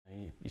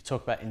You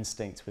talk about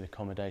instinct with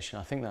accommodation.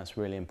 I think that's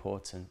really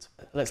important.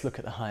 Let's look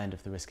at the high end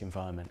of the risk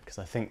environment, because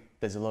I think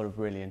there's a lot of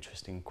really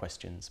interesting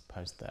questions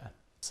posed there.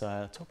 So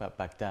I'll talk about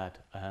Baghdad.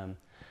 I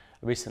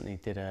recently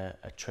did a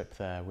trip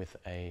there with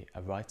a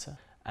writer,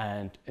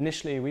 and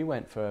initially we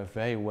went for a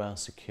very well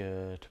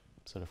secured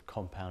sort of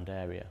compound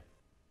area,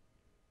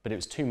 but it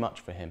was too much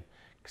for him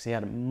because he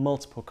had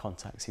multiple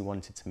contacts he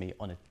wanted to meet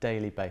on a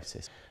daily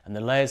basis, and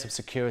the layers of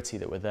security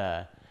that were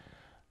there,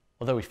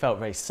 although we felt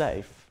very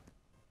safe,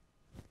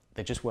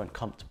 they just weren't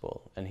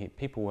comfortable, and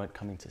people weren't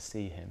coming to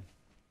see him.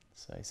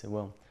 So he said,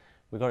 well,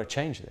 we've got to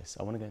change this.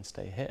 I want to go and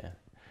stay here.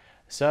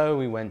 So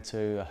we went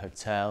to a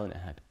hotel, and it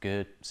had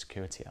good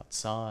security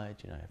outside.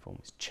 You know, everyone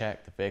was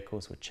checked, the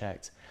vehicles were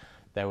checked.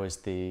 There was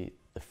the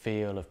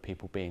feel of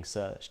people being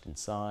searched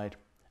inside.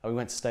 And we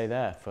went to stay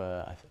there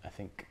for, I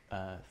think,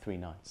 3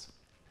 nights.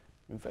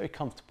 We were very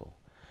comfortable.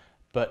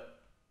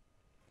 But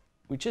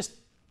we just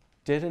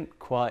didn't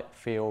quite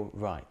feel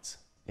right.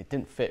 It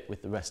didn't fit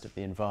with the rest of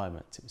the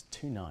environment. It was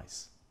too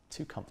nice,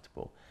 too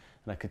comfortable.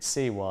 And I could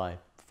see why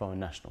foreign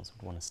nationals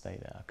would want to stay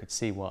there. I could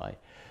see why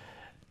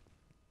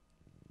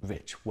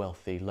rich,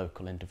 wealthy,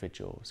 local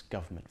individuals,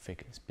 government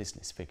figures,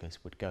 business figures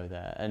would go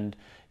there. And,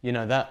 you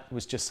know, that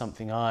was just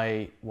something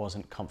I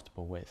wasn't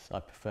comfortable with. I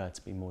preferred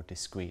to be more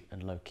discreet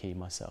and low-key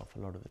myself a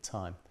lot of the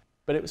time.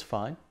 But it was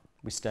fine.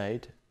 We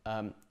stayed.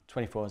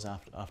 24 hours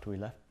after we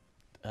left,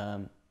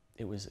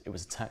 it was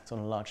attacked on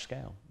a large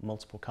scale,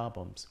 multiple car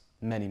bombs,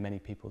 many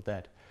people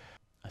dead.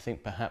 I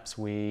think perhaps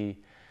we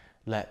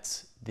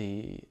let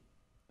the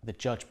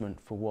judgment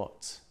for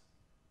what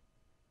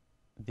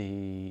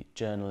the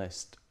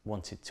journalist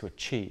wanted to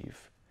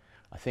achieve,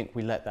 I think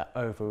we let that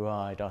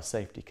override our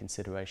safety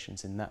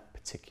considerations in that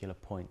particular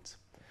point.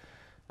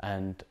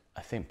 And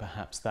I think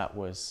perhaps that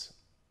was,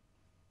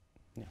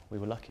 you know, we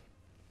were lucky.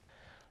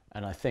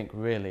 And I think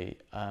really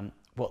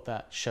what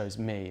that shows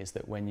me is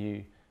that when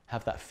you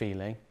have that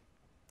feeling,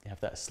 you have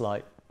that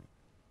slight,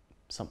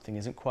 something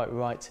isn't quite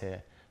right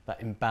here,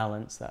 that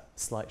imbalance, that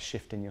slight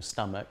shift in your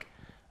stomach,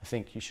 I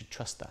think you should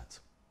trust that.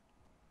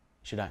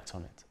 You should act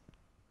on it.